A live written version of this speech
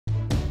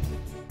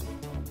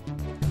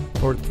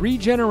For 3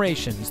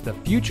 generations, the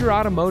Future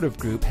Automotive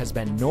Group has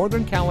been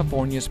Northern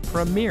California's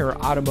premier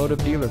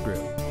automotive dealer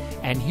group.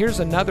 And here's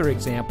another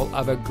example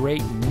of a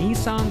great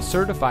Nissan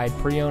certified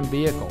pre-owned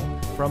vehicle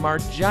from our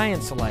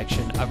giant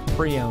selection of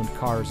pre-owned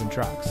cars and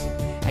trucks.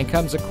 And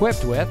comes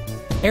equipped with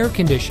air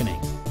conditioning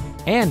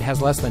and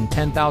has less than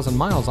 10,000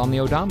 miles on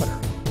the odometer.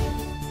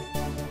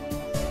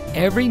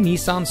 Every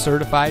Nissan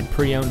certified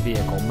pre-owned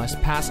vehicle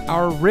must pass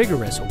our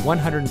rigorous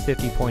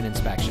 150-point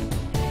inspection.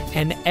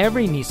 And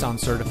every Nissan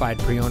certified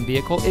pre-owned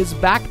vehicle is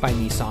backed by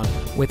Nissan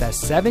with a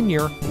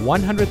 7-year,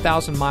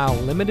 100,000-mile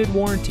limited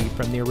warranty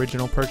from the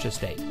original purchase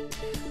date.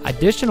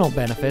 Additional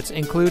benefits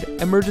include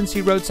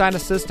emergency roadside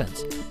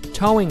assistance,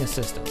 towing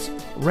assistance,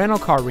 rental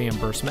car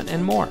reimbursement,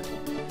 and more.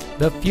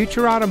 The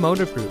Future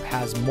Automotive Group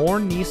has more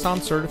Nissan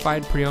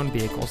certified pre-owned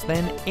vehicles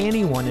than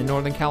anyone in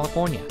Northern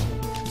California.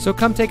 So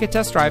come take a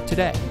test drive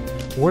today.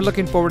 We're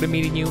looking forward to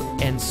meeting you,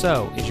 and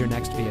so is your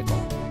next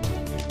vehicle.